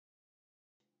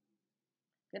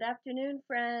Good afternoon,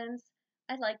 friends.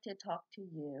 I'd like to talk to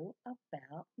you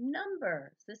about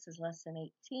numbers. This is lesson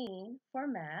 18 for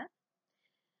math.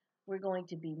 We're going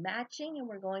to be matching and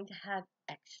we're going to have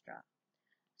extra.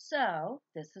 So,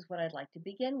 this is what I'd like to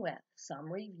begin with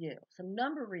some review, some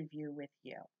number review with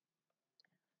you.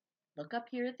 Look up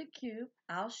here at the cube.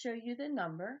 I'll show you the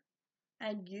number,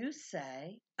 and you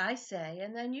say, I say,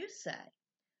 and then you say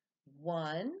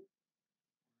 1,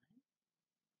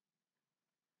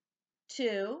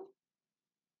 2,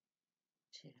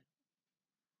 2,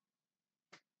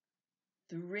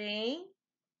 3,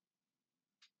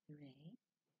 3,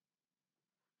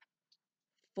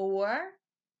 4,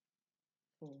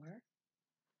 4,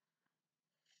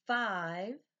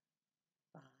 5,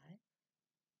 5,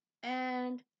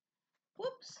 and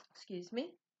whoops, excuse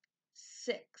me,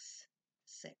 6,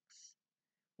 6.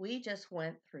 We just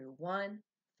went through 1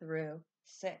 through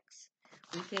 6.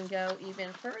 We can go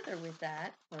even further with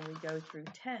that when we go through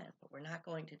 10, but we're not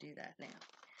going to do that now.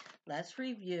 Let's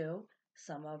review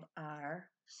some of our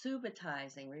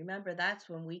subitizing. Remember, that's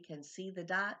when we can see the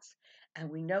dots and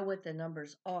we know what the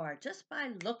numbers are just by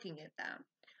looking at them.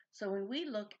 So when we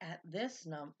look at this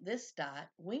dot,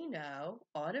 we know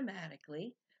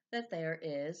automatically that there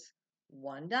is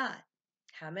one dot.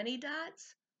 How many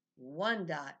dots? One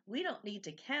dot. We don't need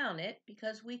to count it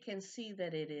because we can see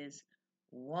that it is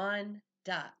one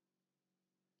dot.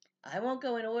 I won't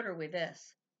go in order with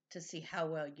this to see how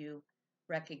well you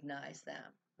recognize them.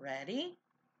 Ready?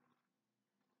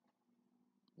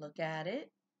 Look at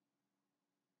it.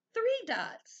 3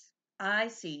 dots. I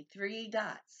see 3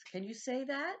 dots. Can you say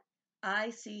that? I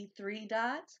see 3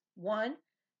 dots. 1,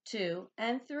 2,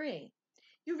 and 3.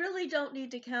 You really don't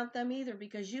need to count them either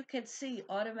because you can see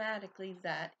automatically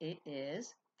that it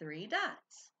is 3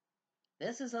 dots.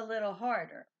 This is a little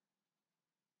harder.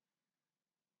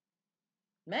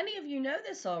 Many of you know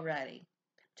this already.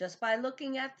 Just by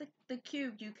looking at the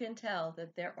cube, you can tell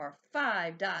that there are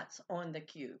 5 dots on the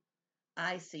cube.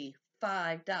 I see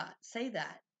 5 dots. Say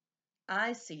that.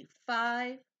 I see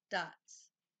 5 dots.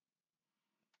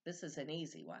 This is an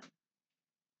easy one.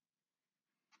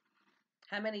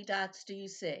 How many dots do you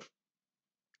see?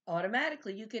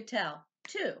 Automatically, you could tell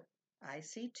 2. I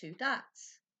see 2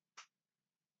 dots.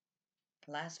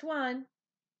 Last one.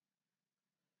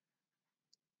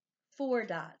 4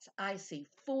 dots. I see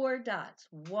 4 dots.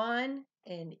 1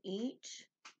 in each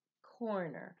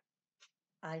corner.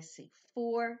 I see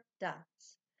 4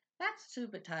 dots. That's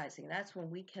subitizing. That's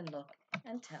when we can look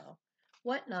and tell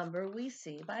what number we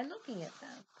see by looking at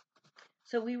them.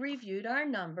 So we reviewed our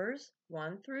numbers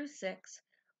 1 through 6.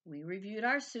 We reviewed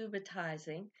our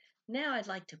subitizing. Now I'd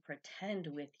like to pretend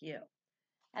with you.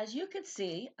 As you can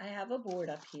see, I have a board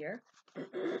up here.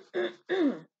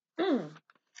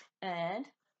 And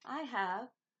I have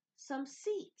some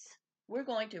seats. We're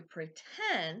going to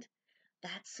pretend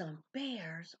that some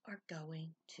bears are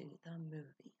going to the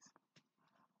movies.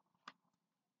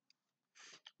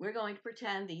 We're going to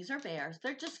pretend these are bears.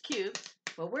 They're just cubes,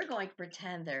 but we're going to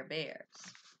pretend they're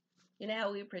bears. You know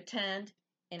how we pretend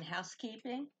in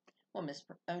housekeeping? Well, Miss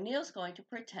O'Neill's going to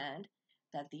pretend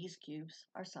that these cubes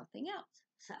are something else.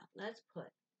 So let's put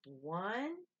 1,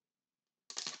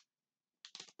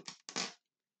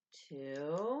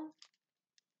 2,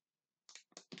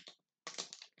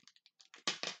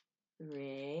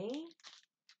 3,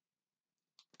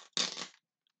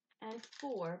 and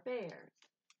 4 bears.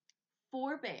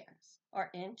 4 bears are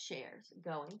in chairs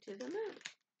going to the movie.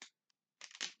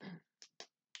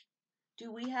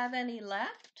 Do we have any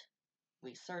left?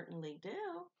 We certainly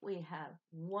do. We have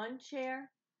 1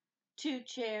 chair, 2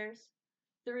 chairs,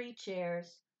 3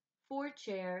 chairs, 4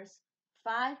 chairs,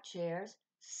 5 chairs,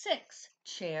 6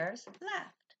 chairs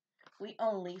left. We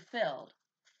only filled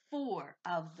 4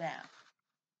 of them.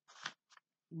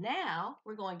 Now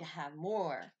we're going to have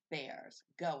more bears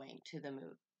going to the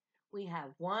movie. We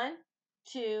have 1,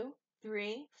 2,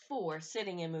 3, 4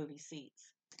 sitting in movie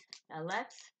seats. Now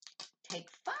let's take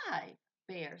 5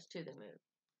 bears to the movie.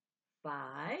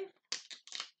 5,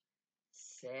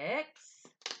 6,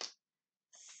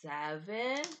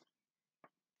 7,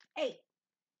 8.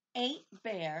 8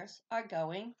 bears are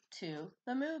going to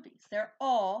the movies. They're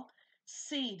all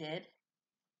seated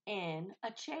in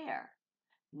a chair.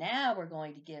 Now we're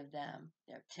going to give them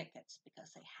their tickets because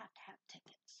they have to have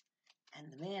tickets. And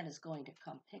the man is going to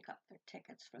come pick up their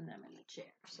tickets from them in the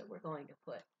chair. So we're going to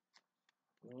put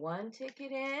 1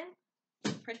 ticket in,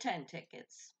 pretend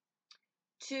tickets.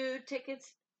 2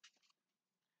 tickets,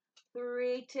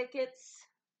 3 tickets.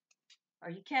 Are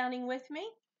you counting with me?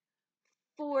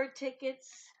 4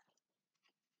 tickets.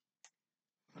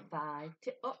 5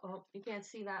 you can't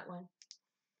see that one.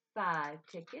 5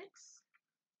 tickets.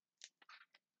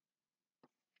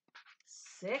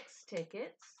 6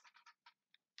 tickets,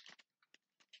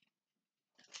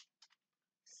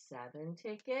 7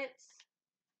 tickets,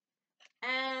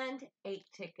 and 8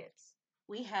 tickets.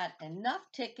 We had enough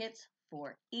tickets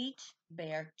for each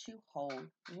bear to hold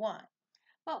one.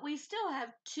 But we still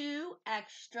have 2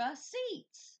 extra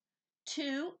seats.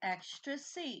 2 extra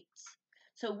seats.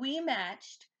 So we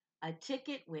matched a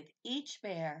ticket with each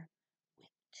bear with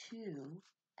 2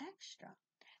 extra.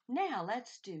 Now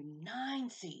let's do 9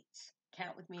 seats.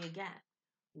 Count with me again.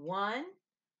 1,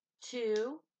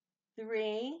 2,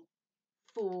 3,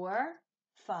 4,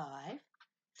 5,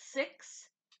 6,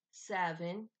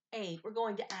 7, 8. We're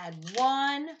going to add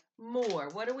 1 more.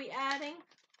 What are we adding?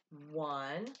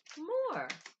 1 more.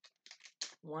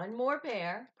 1 more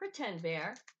bear, pretend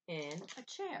bear, in a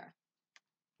chair.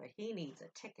 But he needs a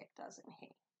ticket, doesn't he?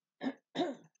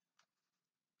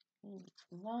 He needs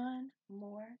 1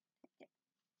 more ticket.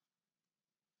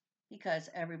 Because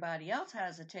everybody else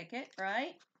has a ticket,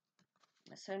 right?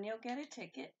 Miss Sonia will get a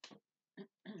ticket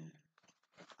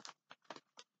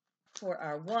for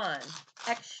our 1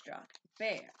 extra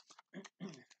bear.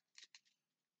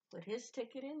 Put his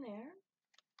ticket in there.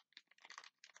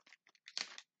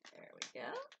 There we go.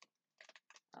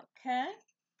 Okay.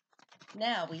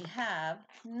 Now we have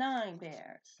 9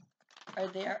 bears.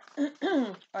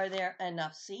 Are there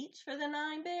enough seats for the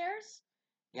 9 bears?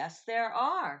 Yes, there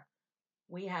are.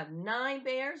 We have 9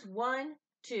 bears. 1,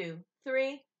 2,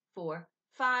 3, 4,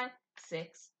 5,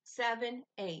 6, 7,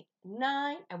 8,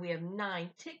 9. And we have 9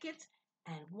 tickets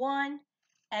and 1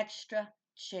 extra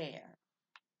chair.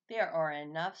 There are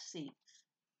enough seats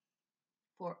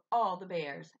for all the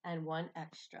bears and 1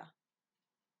 extra.